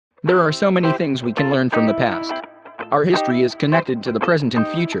There are so many things we can learn from the past. Our history is connected to the present and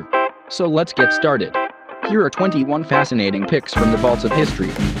future. So let's get started. Here are 21 fascinating picks from the vaults of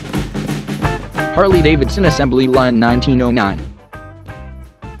history. Harley-Davidson assembly line 1909.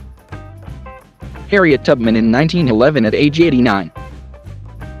 Harriet Tubman in 1911 at age 89.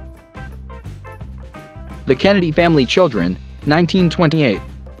 The Kennedy family children, 1928.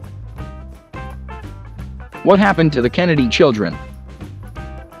 What happened to the Kennedy children?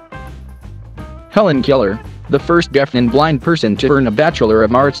 Helen Keller, the first deaf and blind person to earn a Bachelor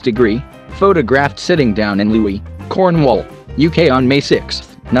of Arts degree, photographed sitting down in Louis, Cornwall, UK on May 6,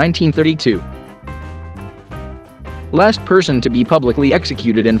 1932. Last person to be publicly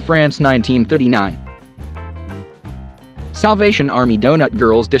executed in France 1939. Salvation Army donut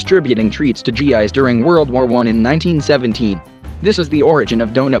girls distributing treats to GIs during World War I in 1917. This is the origin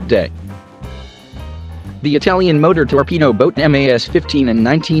of Donut Day. The Italian motor torpedo boat MAS-15 in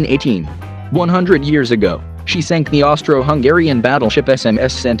 1918. 100 years ago, she sank the Austro-Hungarian battleship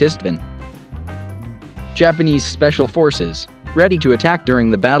SMS St. Istvan. Japanese Special Forces, ready to attack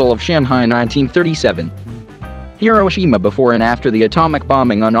during the Battle of Shanghai 1937. Hiroshima before and after the atomic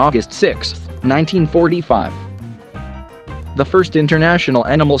bombing on August 6, 1945. The first international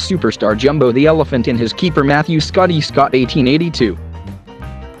animal superstar Jumbo the elephant and his keeper Matthew Scotty Scott 1882.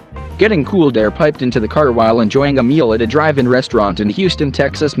 Getting cooled air piped into the car while enjoying a meal at a drive-in restaurant in Houston,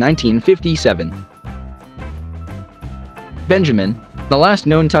 Texas 1957. Benjamin, the last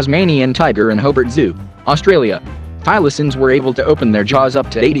known Tasmanian tiger in Hobart Zoo, Australia. Thylacines were able to open their jaws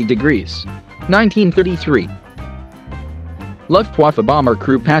up to 80 degrees. 1933. Luftwaffe bomber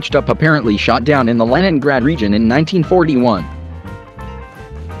crew patched up apparently shot down in the Leningrad region in 1941.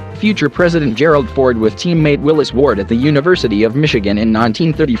 Future President Gerald Ford with teammate Willis Ward at the University of Michigan in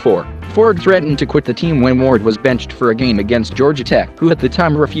 1934. Ford threatened to quit the team when Ward was benched for a game against Georgia Tech, who at the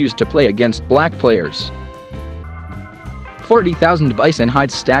time refused to play against black players. 40,000 bison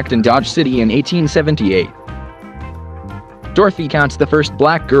hides stacked in Dodge City in 1878. Dorothy Counts, the first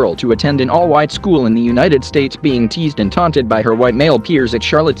black girl to attend an all-white school in the United States, being teased and taunted by her white male peers at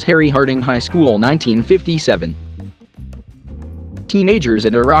Charlotte's Harry Harding High School 1957. Teenagers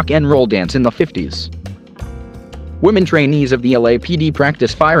at a rock and roll dance in the 50s. Women trainees of the LAPD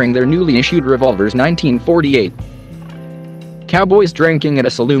practice firing their newly issued revolvers 1948. Cowboys drinking at a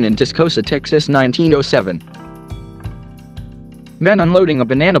saloon in Tascosa, Texas 1907. Men unloading a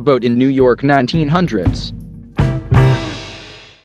banana boat in New York 1900s.